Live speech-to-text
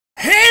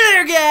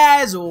there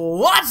guys,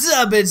 what's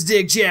up? It's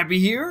Chapy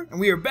here, and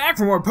we are back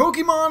for more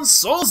Pokémon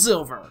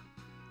SoulSilver.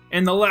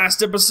 In the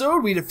last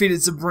episode, we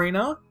defeated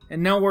Sabrina,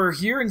 and now we're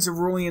here in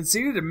Cerulean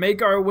City to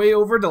make our way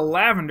over to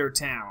Lavender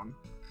Town.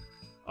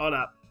 Hold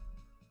up.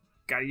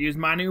 Gotta use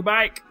my new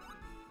bike.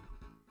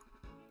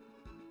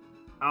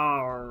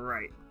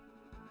 Alright.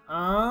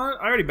 I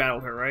already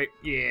battled her, right?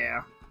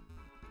 Yeah.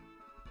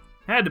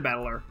 Had to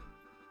battle her.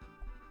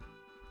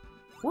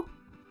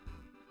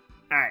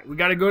 Alright, we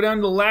gotta go down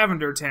to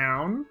Lavender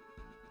Town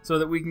so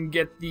that we can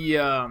get the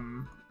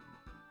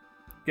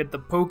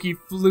Poke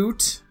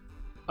Flute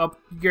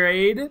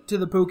upgrade to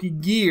the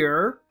Poke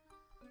Gear.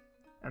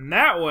 And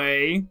that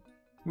way,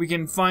 we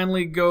can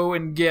finally go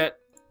and get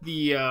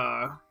the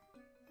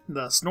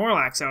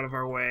Snorlax out of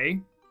our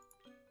way.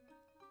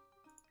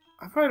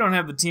 I probably don't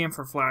have the TM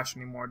for Flash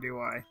anymore, do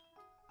I?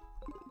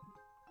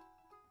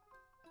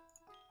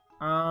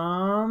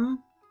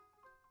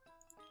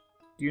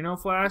 Do you know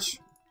Flash?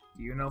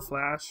 Do you know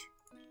Flash?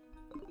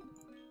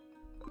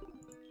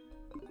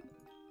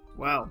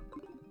 Well.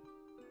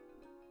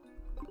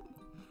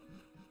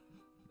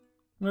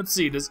 Let's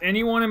see, does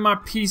anyone in my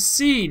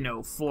PC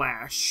know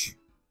Flash?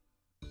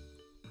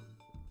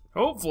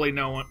 Hopefully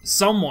no one.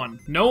 Someone.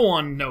 No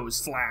one knows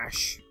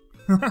Flash.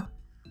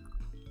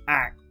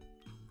 Alright.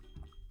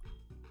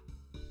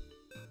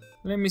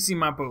 Let me see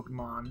my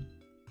Pokemon.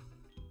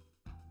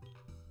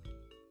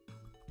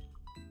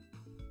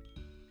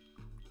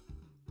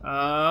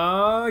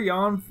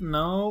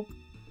 Nope.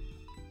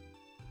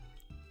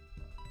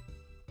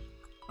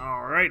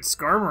 Alright,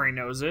 Skarmory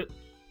knows it.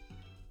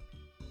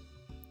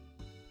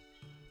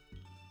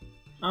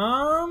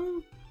 I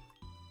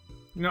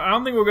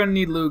don't think we're gonna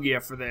need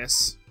Lugia for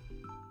this.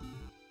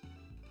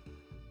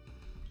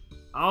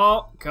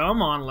 Oh,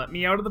 come on, let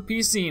me out of the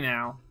PC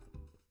now.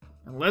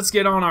 And let's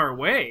get on our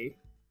way.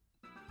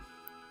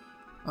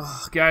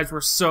 Oh, guys,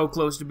 we're so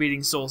close to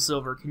beating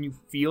SoulSilver. Can you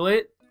feel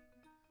it?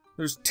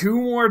 There's 2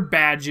 more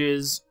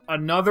badges,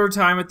 another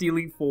time at the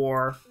Elite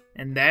Four,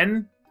 and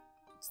then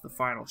it's the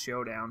final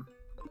showdown.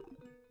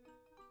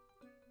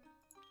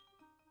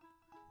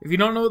 If you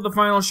don't know what the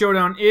final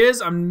showdown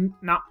is, I don't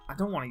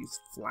want to use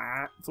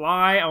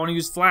Fly, I want to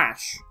use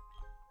Flash.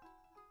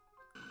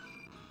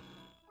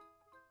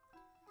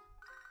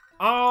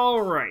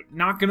 Alright,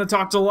 not gonna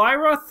talk to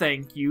Lyra,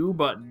 thank you,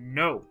 but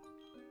no.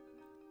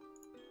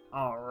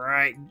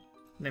 Alright,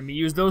 let me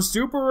use those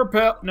Super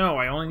Repel. No,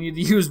 I only need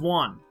to use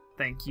 1.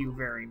 Thank you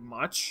very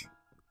much.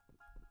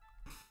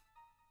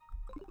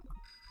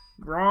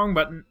 Wrong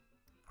button.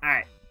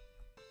 Alright.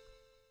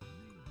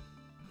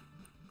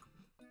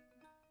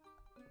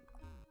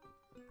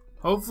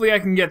 Hopefully I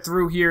can get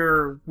through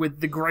here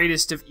with the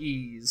greatest of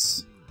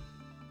ease.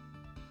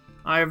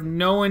 I have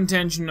no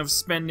intention of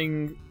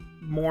spending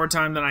more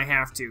time than I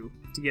have to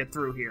get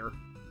through here.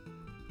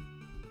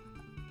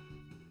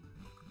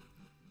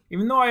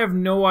 Even though I have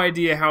no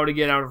idea how to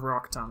get out of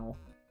Rock Tunnel.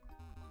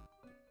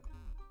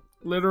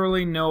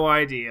 Literally no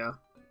idea.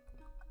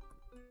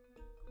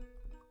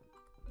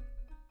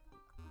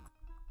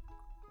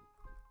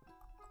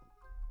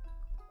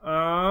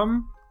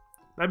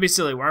 That'd be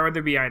silly. Why would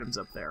there be items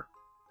up there?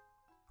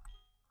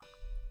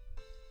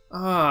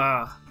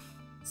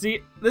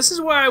 See, this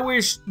is why I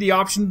wish the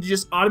option to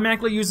just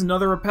automatically use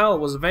another repel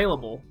was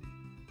available.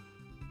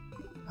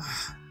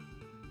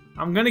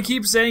 I'm gonna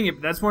keep saying it,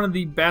 but that's one of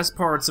the best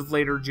parts of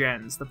later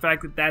gens. The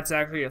fact that that's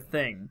actually a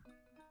thing.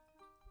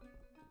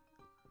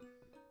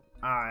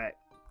 Alright.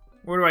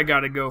 Where do I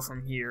gotta go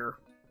from here?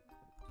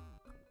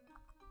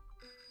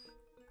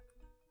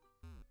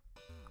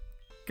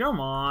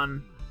 Come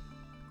on.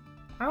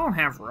 I don't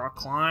have rock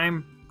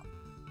climb.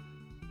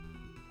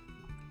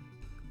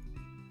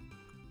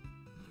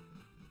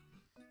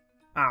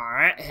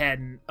 Alright,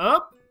 heading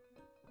up.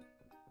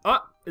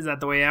 Oh, is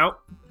that the way out?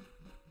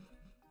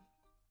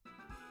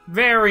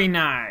 Very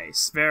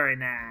nice, very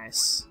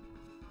nice.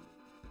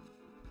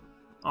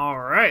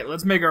 Alright,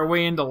 let's make our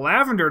way into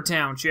Lavender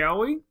Town, shall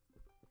we?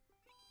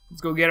 Let's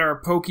go get our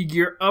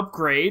Pokegear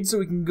upgrade so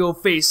we can go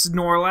face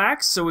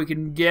Snorlax so we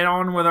can get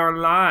on with our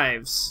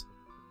lives.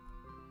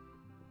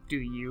 Do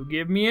you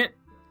give me it?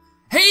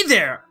 Hey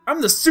there! I'm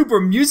the Super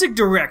Music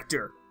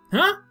Director!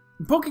 Huh?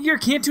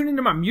 Pokegear can't tune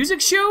into my music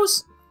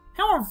shows?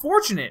 How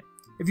unfortunate!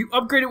 If you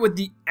upgrade it with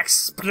the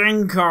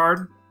X-Spring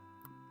card,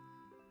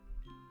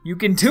 you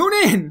can tune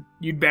in!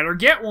 You'd better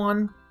get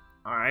one.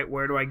 Alright,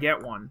 where do I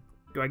get one?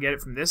 Do I get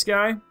it from this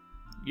guy?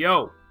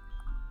 Yo.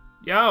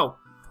 Yo.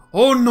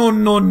 Oh, no,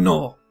 no,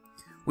 no.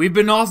 We've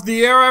been off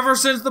the air ever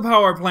since the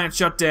power plant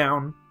shut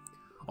down.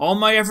 All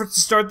my efforts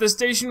to start this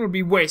station would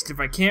be waste. If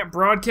I can't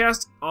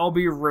broadcast, I'll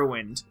be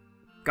ruined.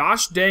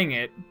 Gosh dang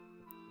it.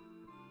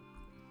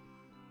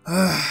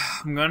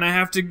 I'm gonna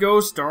have to go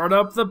start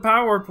up the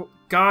power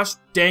Gosh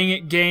dang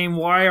it, game,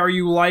 why are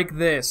you like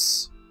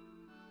this?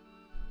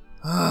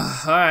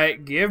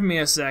 Alright, give me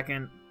a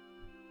second.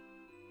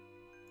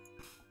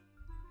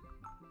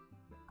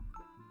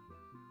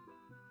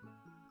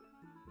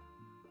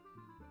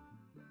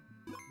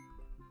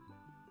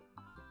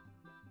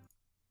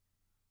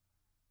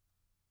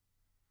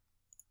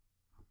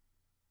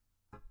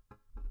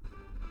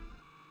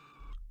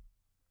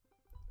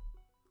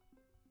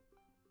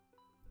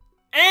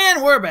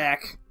 And we're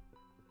back.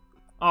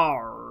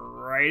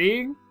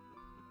 Alrighty.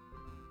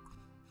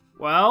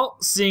 Well,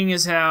 seeing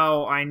as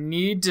how I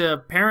need to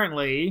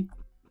apparently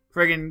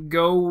friggin'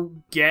 go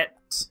get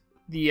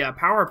the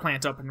power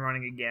plant up and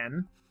running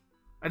again,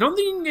 I don't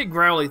think you can get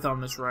Growlithe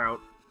on this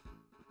route.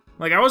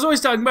 Like, I was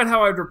always talking about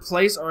how I'd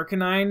replace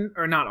Arcanine,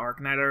 or not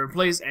Arcanine, I'd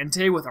replace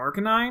Entei with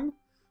Arcanine.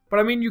 But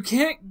I mean, you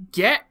can't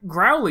get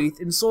Growlithe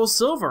in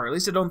SoulSilver. At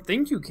least I don't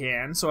think you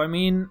can, so I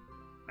mean,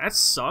 that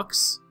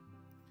sucks.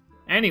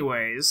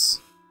 Anyways.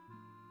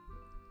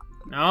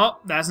 No,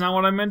 that's not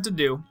what I meant to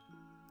do.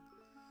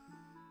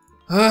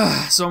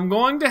 So I'm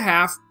going to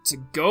have to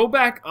go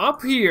back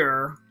up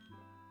here,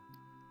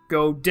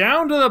 go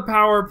down to the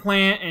power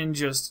plant, and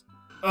just...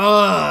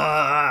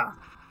 Gosh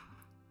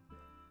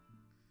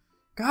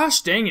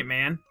dang it,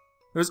 man.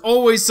 There's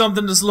always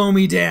something to slow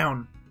me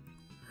down.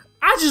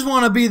 I just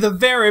want to be the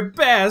very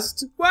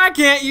best. Why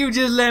can't you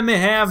just let me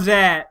have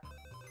that?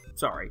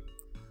 Sorry.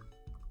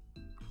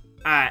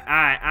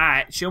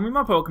 Alright. Show me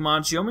my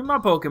Pokemon. Show me my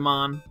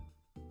Pokemon.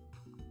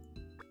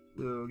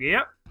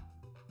 Yep.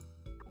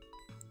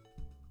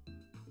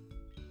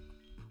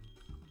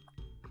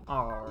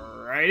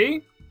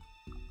 Alrighty.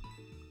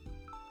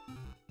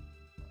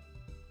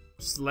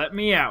 Just let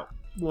me out.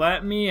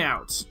 Let me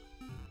out.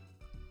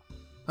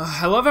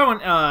 I love how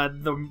in, I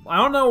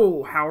don't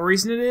know how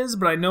recent it is,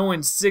 but I know in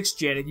 6th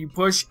Gen, if you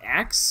push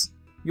X,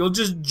 you'll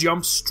just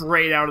jump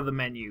straight out of the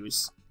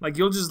menus. Like,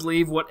 you'll just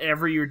leave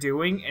whatever you're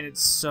doing, and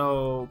it's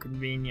so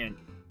convenient.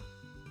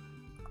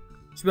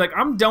 Just be like,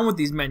 I'm done with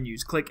these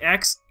menus. Click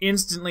X,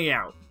 instantly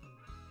out.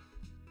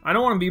 I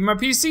don't want to be my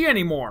PC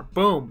anymore.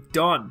 Boom,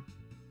 done.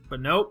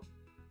 But nope.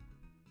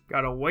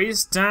 Gotta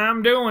waste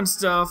time doing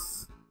stuff.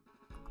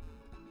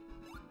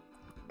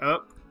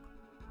 Oh.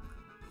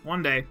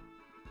 One day.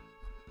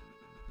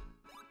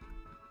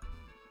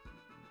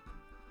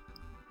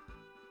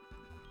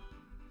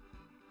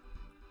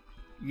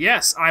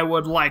 Yes, I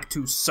would like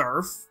to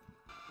surf.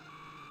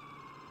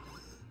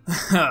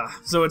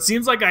 So it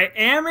seems like I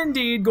am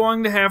indeed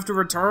going to have to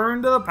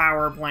return to the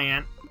power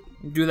plant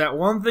and do that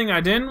one thing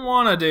I didn't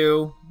want to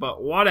do,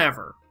 but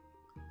whatever.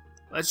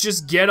 Let's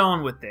just get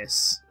on with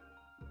this.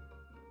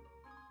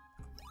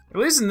 At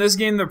least in this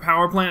game, the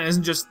power plant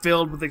isn't just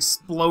filled with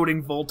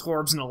exploding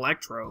Voltorbs and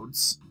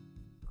Electrodes.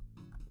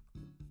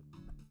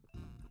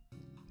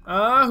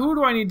 Who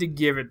do I need to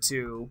give it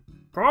to?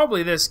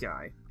 Probably this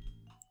guy.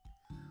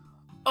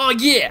 Oh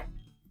yeah!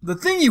 The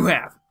thing you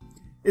have!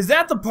 Is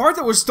that the part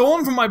that was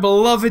stolen from my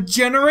beloved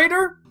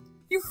generator?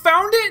 You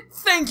found it?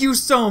 Thank you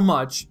so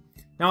much!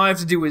 Now all I have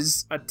to do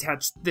is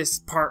attach this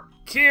part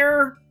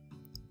here.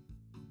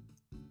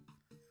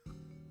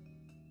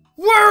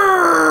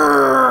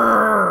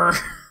 Whirr!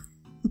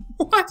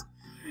 What?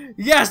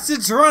 Yes,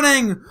 it's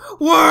running!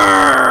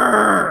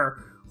 Whirr!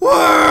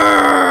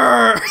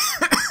 Whirr!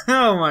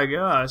 Oh my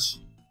gosh.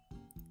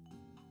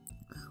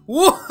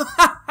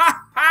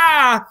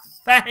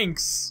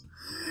 Thanks!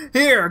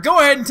 Here, go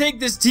ahead and take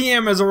this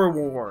TM as a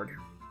reward.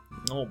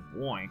 Oh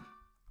boy.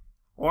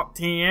 What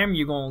TM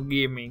you gonna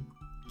give me?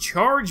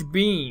 Charge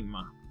Beam.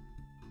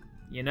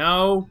 You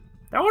know,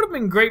 that would have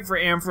been great for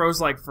Ampharos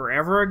like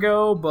forever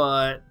ago,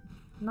 but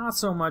not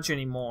so much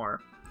anymore.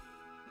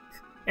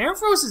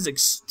 Ampharos is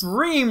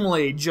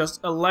extremely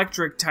just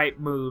electric type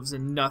moves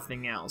and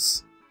nothing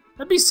else.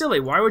 That'd be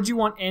silly. Why would you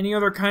want any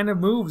other kind of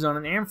moves on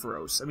an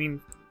Ampharos? I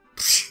mean,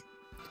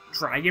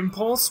 Dragon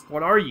Pulse?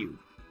 What are you?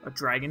 A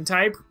dragon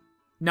type?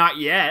 Not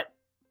yet,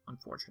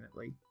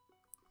 unfortunately.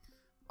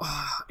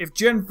 If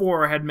Gen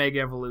 4 had Mega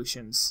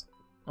Evolutions.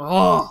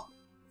 Oh!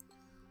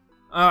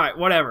 Alright,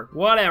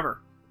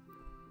 whatever.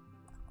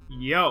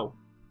 Yo.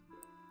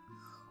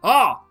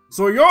 Ah!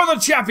 So you're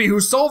the Chapy who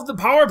solved the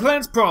power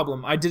plant's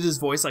problem. I did his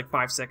voice like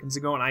 5 seconds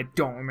ago and I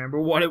don't remember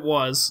what it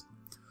was.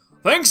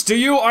 Thanks to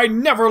you, I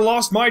never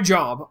lost my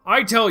job.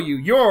 I tell you,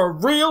 you're a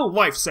real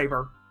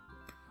lifesaver.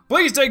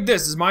 Please take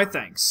this as my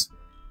thanks.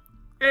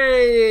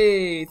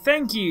 Hey,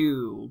 thank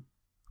you.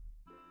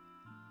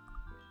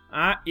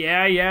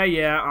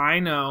 Yeah, I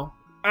know.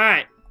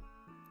 Alright,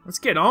 let's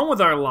get on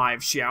with our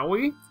lives, shall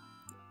we?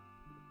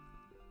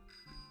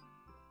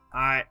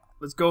 Alright,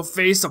 let's go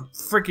face a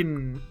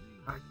frickin'...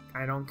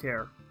 I don't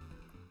care.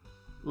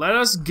 Let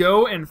us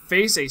go and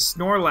face a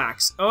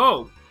Snorlax.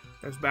 Oh,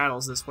 there's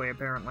battles this way,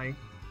 apparently.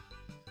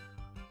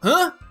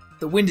 Huh?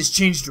 The wind has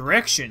changed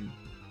direction.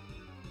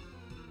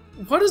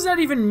 What does that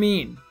even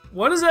mean?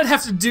 What does that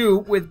have to do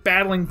with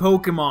battling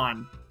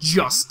Pokemon,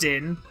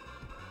 Justin?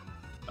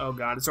 Oh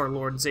god, it's our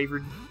Lord and Savior,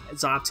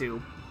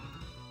 Xatu.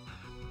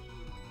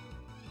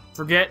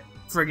 Forget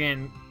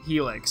friggin'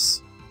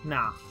 Helix.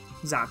 Nah,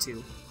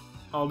 Xatu.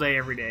 All day,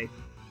 every day.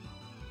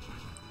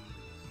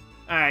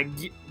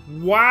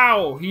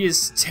 Wow, he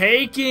is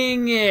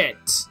taking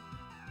it!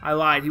 I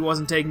lied, he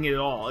wasn't taking it at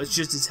all. It's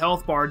just his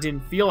health bar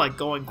didn't feel like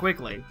going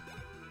quickly.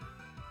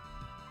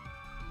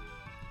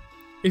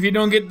 If you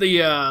don't get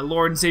the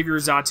Lord and Savior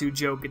Xatu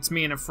joke, it's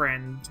me and a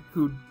friend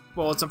who...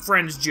 Well, it's a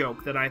friend's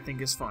joke that I think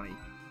is funny.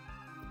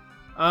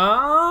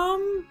 I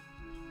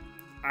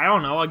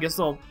don't know, I guess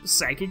they'll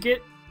psychic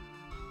it?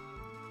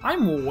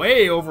 I'm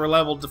way over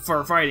leveled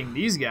for fighting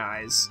these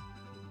guys.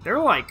 They're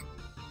like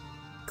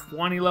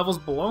 20 levels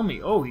below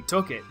me. Oh, he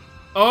took it.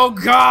 Oh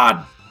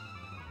god!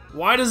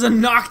 Why does a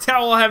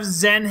Noctowl have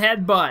Zen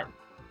Headbutt?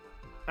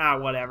 Ah,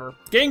 whatever.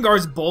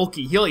 Gengar's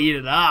bulky. He'll eat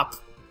it up.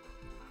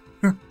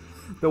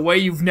 The way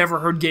you've never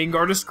heard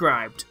Gengar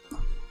described.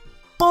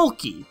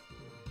 Bulky.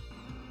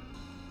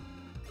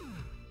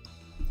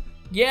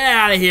 Get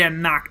out of here,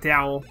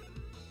 Noctowl.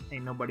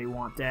 Ain't nobody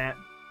want that.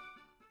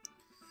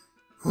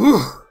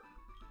 Whew.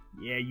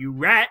 Yeah, you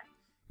rat.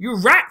 You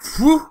rat.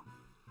 Whew.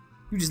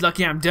 You just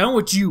lucky I'm done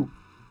with you.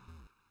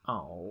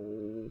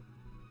 Oh.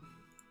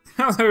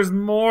 Now there's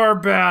more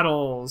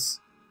battles.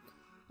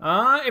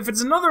 If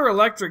it's another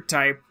electric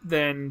type,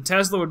 then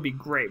Tesla would be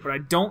great, but I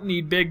don't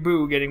need Big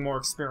Boo getting more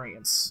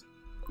experience.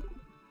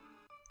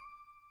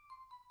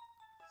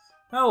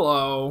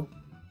 Hello.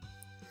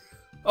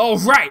 Oh,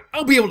 right!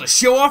 I'll be able to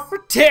show off for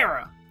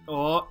Terra!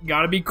 Oh,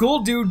 gotta be cool,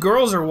 dude.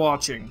 Girls are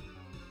watching.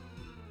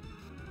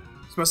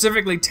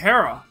 Specifically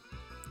Terra.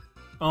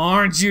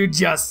 Aren't you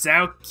just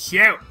so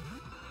cute?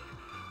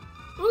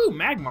 Ooh,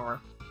 Magmar.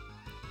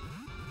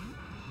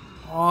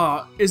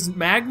 Is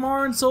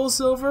Magmar in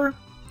SoulSilver?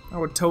 I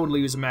would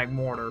totally use a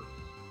Magmortar.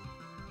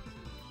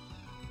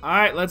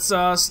 Alright, let's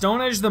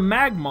Stone Edge the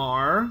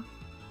Magmar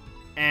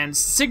and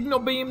Signal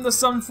Beam the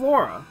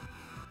Sunflora.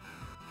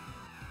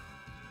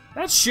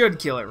 That should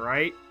kill it,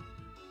 right?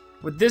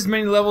 With this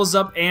many levels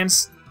up and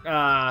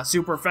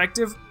super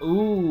effective?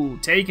 Ooh,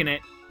 taking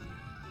it.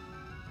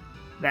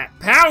 That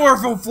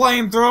powerful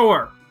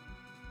flamethrower!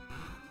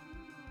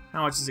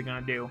 How much is it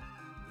gonna do?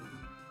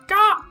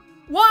 God!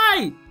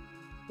 Why?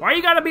 Why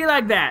you gotta be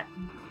like that?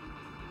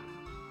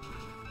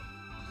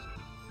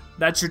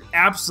 That should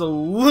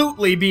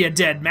absolutely be a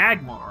dead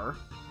Magmar.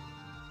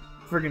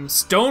 Friggin'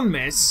 Stone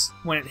Miss,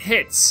 when it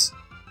hits,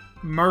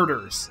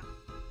 murders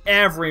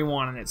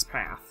everyone in its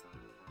path.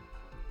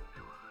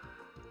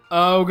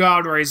 Oh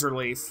god, Razor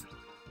Leaf.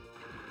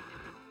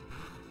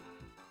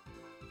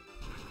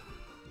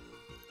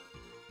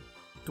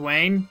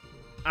 Dwayne?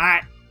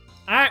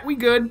 Alright, we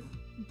good.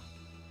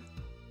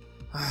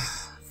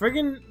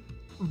 Friggin',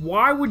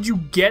 why would you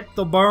get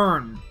the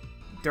burn?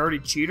 Dirty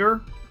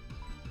cheater?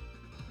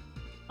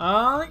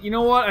 You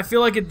know what? I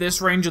feel like at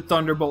this range a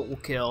Thunderbolt will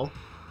kill.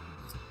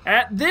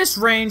 At this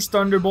range,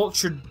 Thunderbolt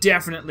should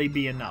definitely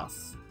be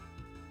enough.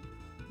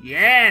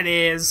 Yeah, it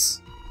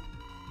is.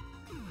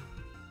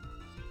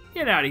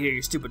 Get out of here,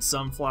 you stupid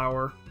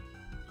sunflower.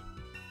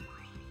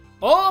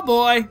 Oh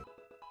boy!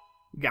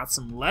 We got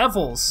some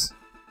levels.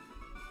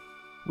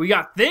 We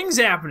got things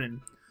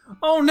happening.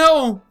 Oh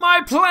no!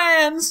 My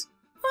plans!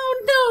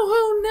 Oh no,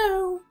 oh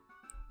no!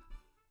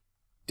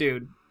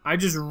 Dude, I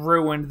just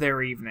ruined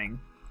their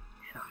evening.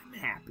 And I'm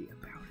happy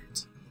about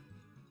it.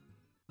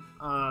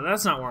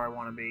 That's not where I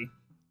want to be.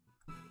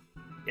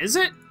 Is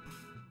it?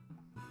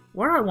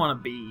 Where do I want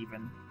to be,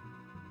 even?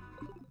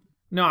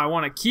 No, I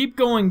want to keep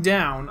going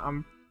down.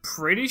 I'm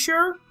pretty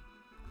sure?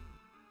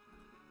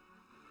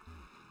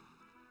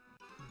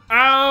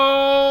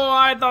 Oh,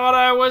 I thought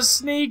I was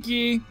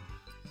sneaky.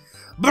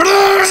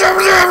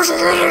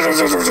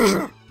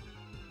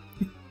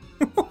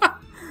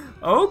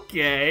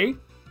 Okay.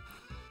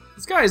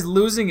 This guy's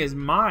losing his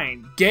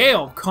mind.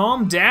 Gale,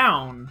 calm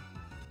down.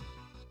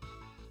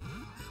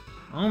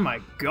 Oh my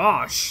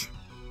gosh.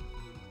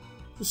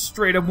 Just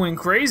straight up went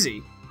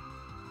crazy.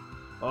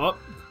 Oh,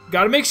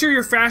 gotta make sure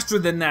you're faster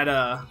than that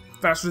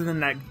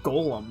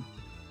Golem.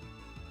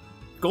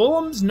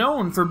 Golem's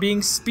known for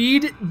being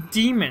speed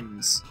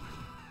demons.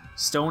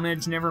 Stone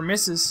Edge never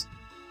misses.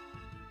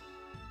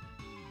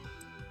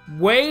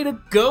 Way to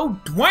go,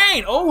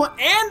 Dwayne! Oh,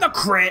 and the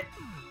crit!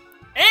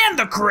 And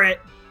the crit!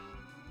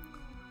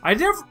 I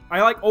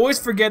like always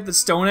forget that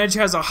Stone Edge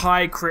has a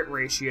high crit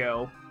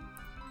ratio.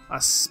 A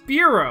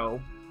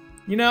Spearow.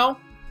 You know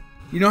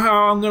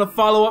how I'm gonna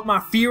follow up my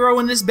Fearow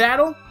in this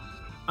battle?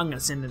 I'm gonna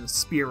send in a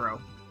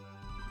Spearow.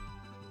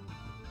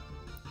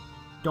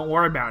 Don't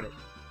worry about it.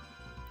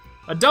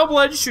 A Double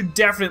Edge should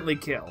definitely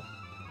kill.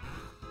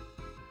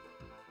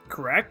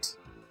 Correct?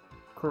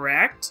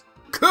 Correct?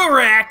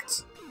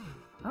 Correct!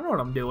 I know what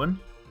I'm doing.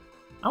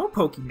 I'm a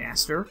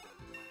Pokemaster.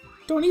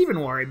 Don't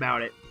even worry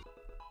about it.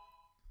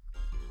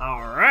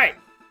 Alright.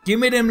 Give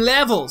me them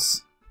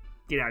levels.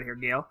 Get out of here,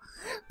 Gale.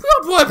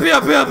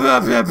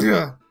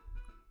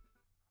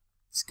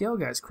 Scale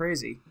guy's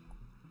crazy.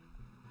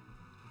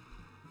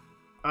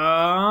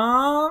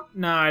 No,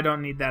 I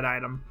don't need that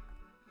item.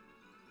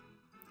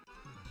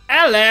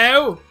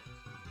 Hello!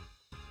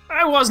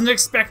 I wasn't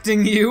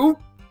expecting you.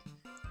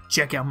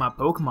 Check out my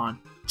Pokemon.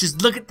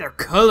 Just look at their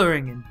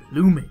coloring and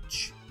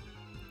plumage.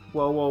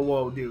 Whoa, whoa,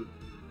 whoa, dude.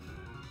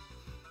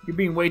 You're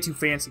being way too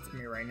fancy for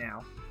me right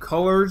now.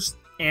 Colors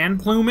and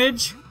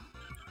plumage?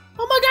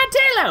 Oh my god,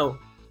 Tailo!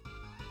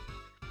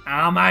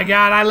 Oh my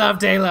god, I love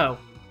Tailo!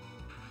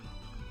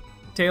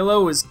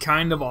 Tailo is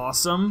kind of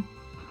awesome.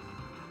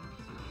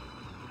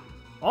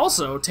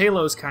 Also,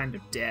 Tailow's kind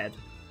of dead.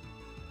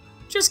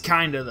 Just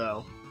kinda,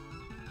 though.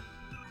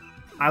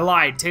 I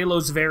lied,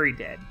 Tailow's very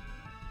dead.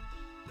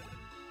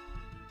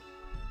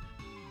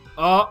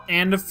 Oh,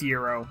 and a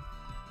Furo.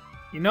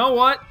 You know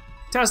what?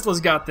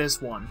 Tesla's got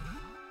this one.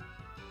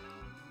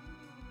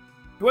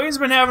 Dwayne's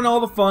been having all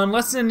the fun.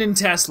 Let's send in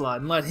Tesla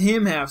and let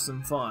him have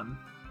some fun.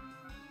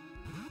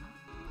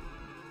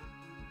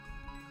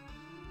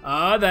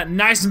 That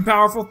nice and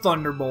powerful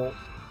Thunderbolt.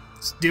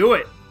 Let's do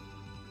it.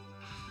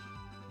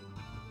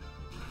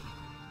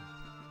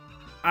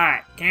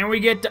 Alright, can we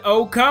get to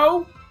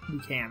Oko? We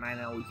can, I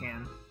know we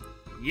can.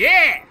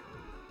 Yeah!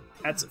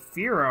 That's a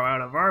Furo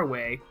out of our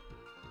way.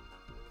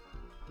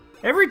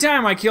 Every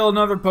time I kill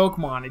another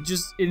Pokemon, it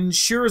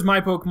ensures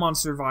my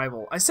Pokemon's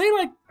survival. I say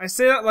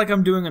that like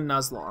I'm doing a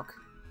Nuzlocke.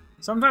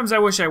 Sometimes I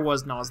wish I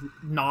was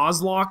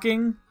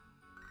Nuzlocking.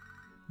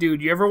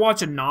 Dude, you ever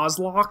watch a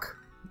Nuzlocke?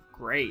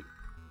 Great.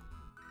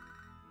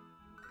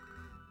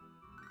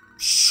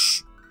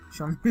 Shh.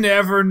 She'll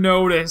never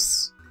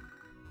notice.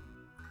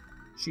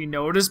 She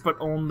noticed, but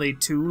only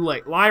too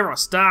late. Lyra,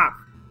 stop.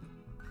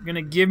 You're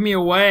gonna give me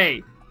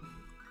away.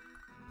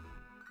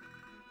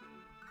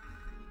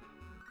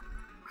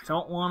 I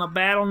don't want to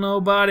battle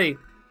nobody.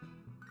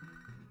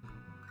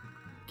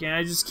 Can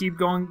I just keep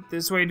going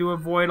this way to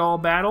avoid all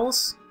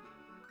battles?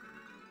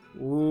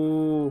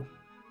 Ooh.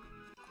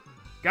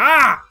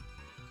 Gah!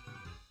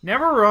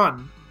 Never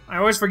run. I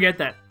always forget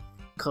that.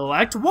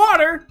 Collect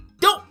water.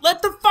 Don't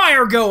let the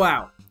fire go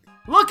out.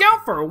 Look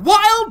out for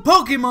wild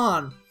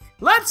Pokemon.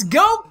 Let's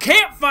go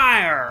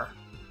campfire.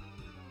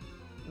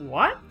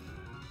 What?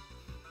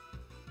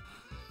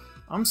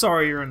 I'm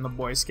sorry you're in the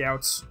Boy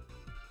Scouts.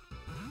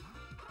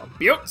 A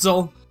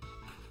Butzel.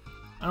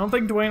 I don't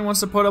think Dwayne wants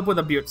to put up with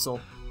a Butzel.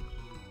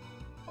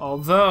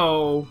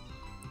 Although,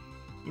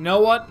 you know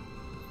what?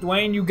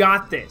 Dwayne, you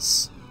got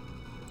this.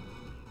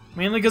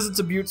 Mainly because it's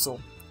a Butzel.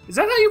 Is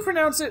that how you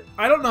pronounce it?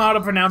 I don't know how to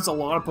pronounce a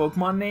lot of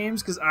Pokemon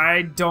names because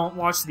I don't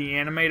watch the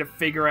anime to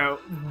figure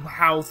out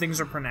how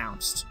things are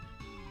pronounced.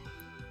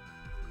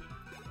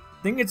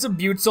 I think it's a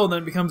Butzel,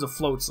 then it becomes a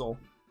Floatzel.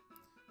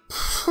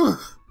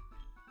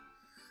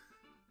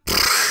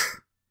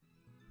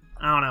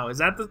 I don't know, is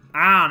that the...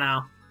 I don't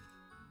know.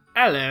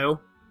 Hello.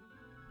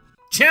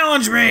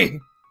 Challenge me!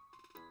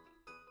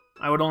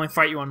 I would only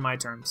fight you on my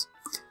terms.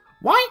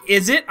 Why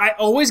is it I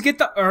always get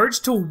the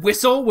urge to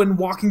whistle when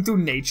walking through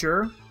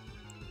nature?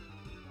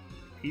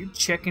 Are you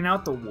checking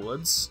out the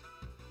woods?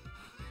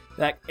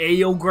 Like,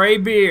 ayo,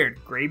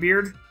 Graybeard.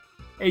 Graybeard?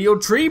 Ayo,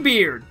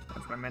 Treebeard.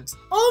 That's what I meant.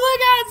 Oh my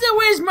god, it's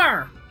a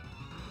Whismur!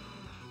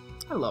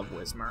 I love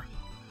Whismur.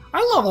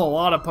 I love a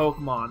lot of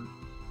Pokemon.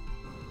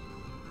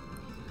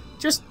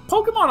 Just,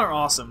 Pokemon are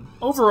awesome.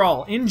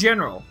 Overall, in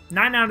general,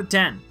 9 out of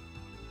 10.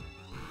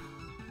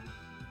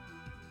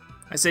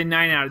 I say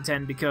 9 out of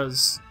 10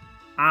 because,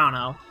 I don't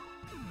know.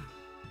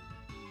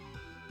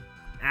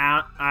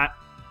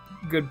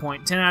 Good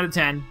point. 10 out of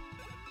 10.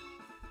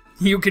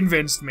 You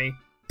convinced me.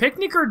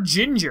 Picnic or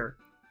Ginger?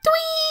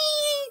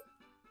 Twee!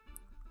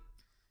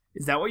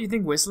 Is that what you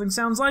think whistling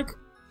sounds like?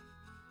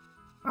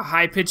 A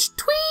high-pitched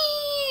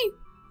twee!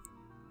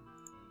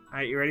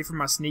 Alright, you ready for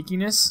my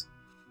sneakiness?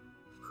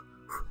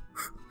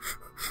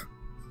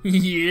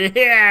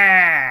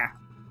 Yeah!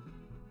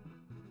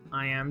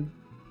 I am...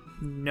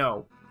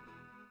 No.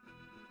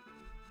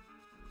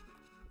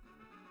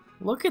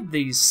 Look at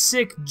these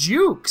sick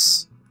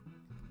jukes!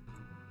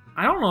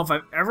 I don't know if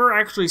I've ever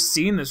actually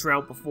seen this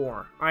route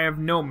before. I have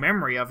no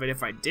memory of it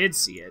if I did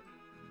see it.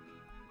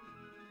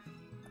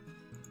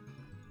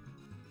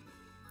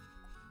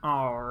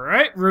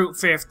 Alright, Route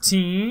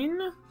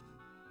 15.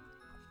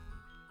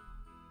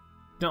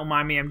 Don't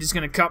mind me, I'm just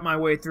gonna cut my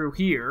way through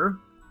here.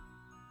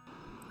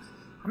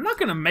 I'm not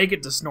gonna make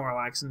it to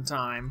Snorlax in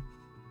time.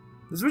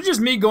 This was just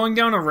me going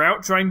down a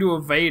route trying to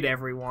evade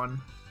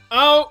everyone.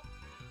 Oh!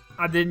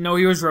 I didn't know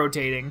he was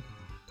rotating.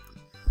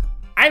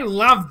 I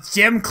love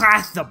gym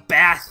class the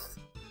best!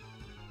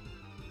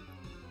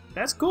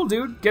 That's cool,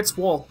 dude. Get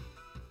swole.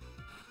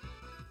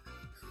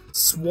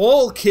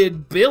 Swole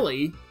Kid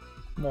Billy.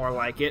 More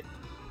like it.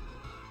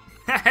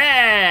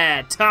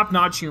 Ha-ha!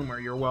 Top-notch humor,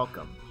 you're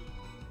welcome.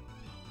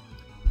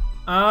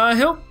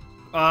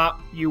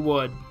 You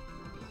would.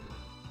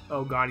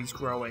 Oh god, he's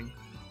growing.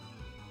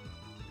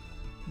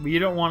 We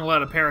don't want to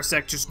let a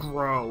Parasect just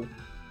grow.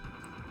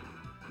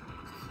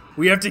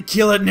 We have to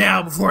kill it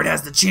now before it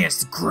has the chance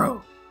to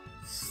grow.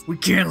 We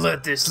can't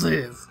let this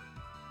live.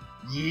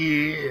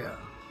 Yeah.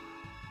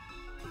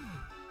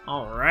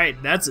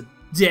 Alright, that's a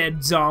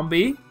dead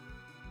zombie.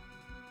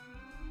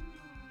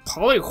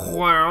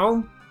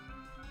 Poliwhirl.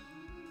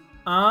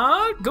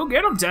 Go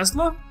get him,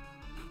 Tesla.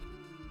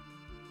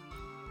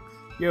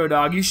 Yo,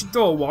 dog, you should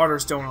throw a water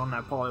stone on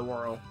that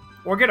Poliwhirl.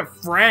 Or get a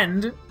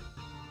friend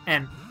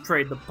and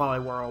trade the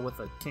Poliwhirl with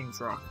a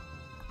King's Rock.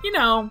 You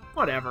know,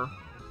 whatever.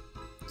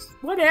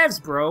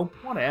 Whatevs, bro.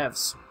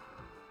 Whatevs.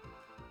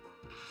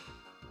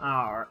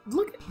 Alright.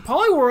 Look,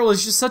 Poliwhirl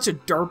is just such a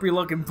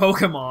derpy-looking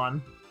Pokemon.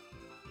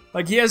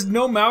 Like, he has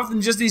no mouth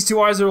and just these two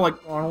eyes that are like,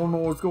 I don't know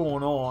what's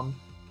going on.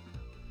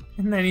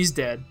 And then he's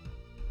dead.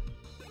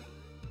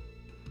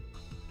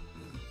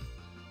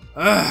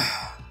 Ugh.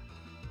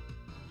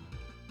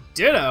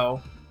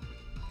 Ditto.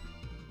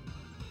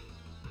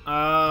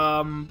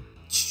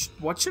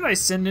 What should I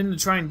send in to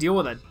try and deal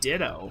with a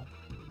Ditto?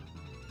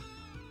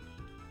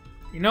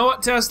 You know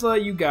what, Tesla?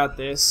 You got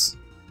this.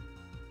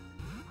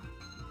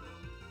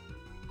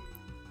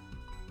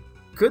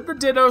 Could the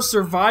Ditto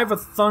survive a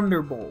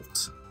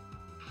Thunderbolt?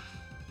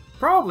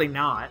 Probably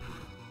not.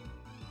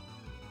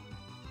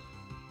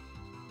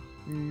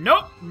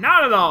 Nope,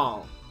 not at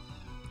all.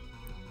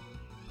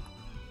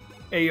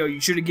 Hey, yo, you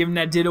should have given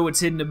that Ditto its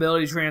hidden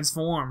ability to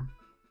transform.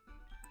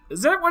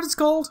 Is that what it's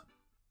called?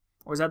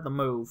 Or is that the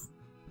move?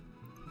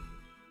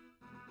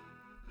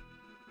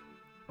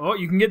 Oh,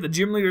 you can get the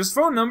gym leader's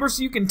phone number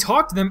so you can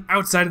talk to them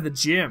outside of the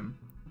gym.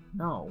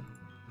 No.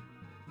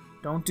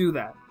 Don't do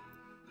that.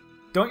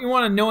 Don't you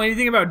want to know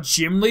anything about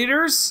gym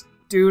leaders?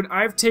 Dude,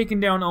 I've taken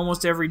down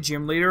almost every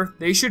gym leader.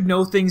 They should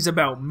know things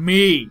about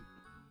me.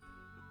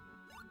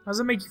 How does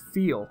it make you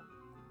feel?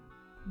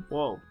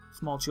 Whoa,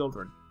 small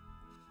children.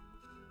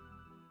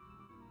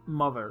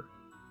 Mother.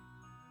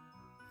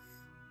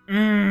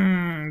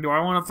 Do I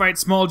want to fight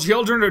small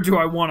children or do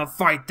I want to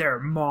fight their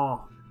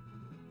mom?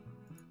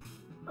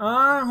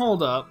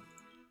 Hold up.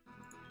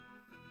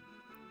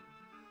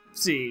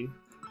 Let's see.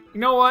 You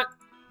know what?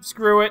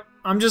 Screw it.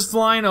 I'm just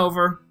flying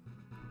over.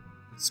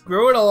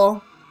 Screw it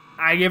all.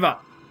 I give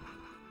up.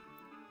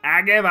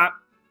 I give up.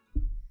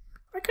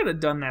 I could have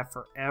done that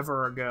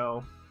forever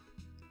ago.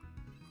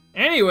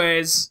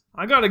 Anyways,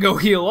 I gotta go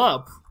heal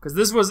up, because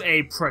this was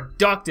a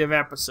productive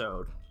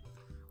episode.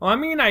 Well, I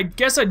mean, I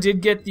guess I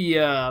did get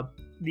the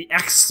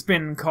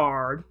X-Spin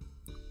card,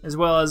 as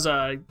well as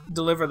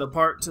deliver the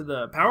part to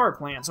the power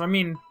plant. So, I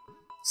mean,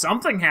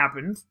 something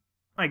happened,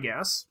 I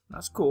guess.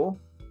 That's cool.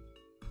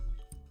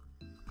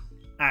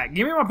 Alright,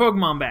 give me my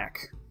Pokemon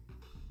back.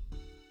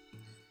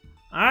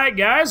 Alright,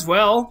 guys,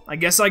 well, I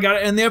guess I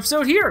gotta end the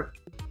episode here.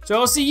 So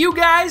I'll see you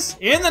guys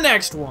in the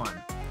next one.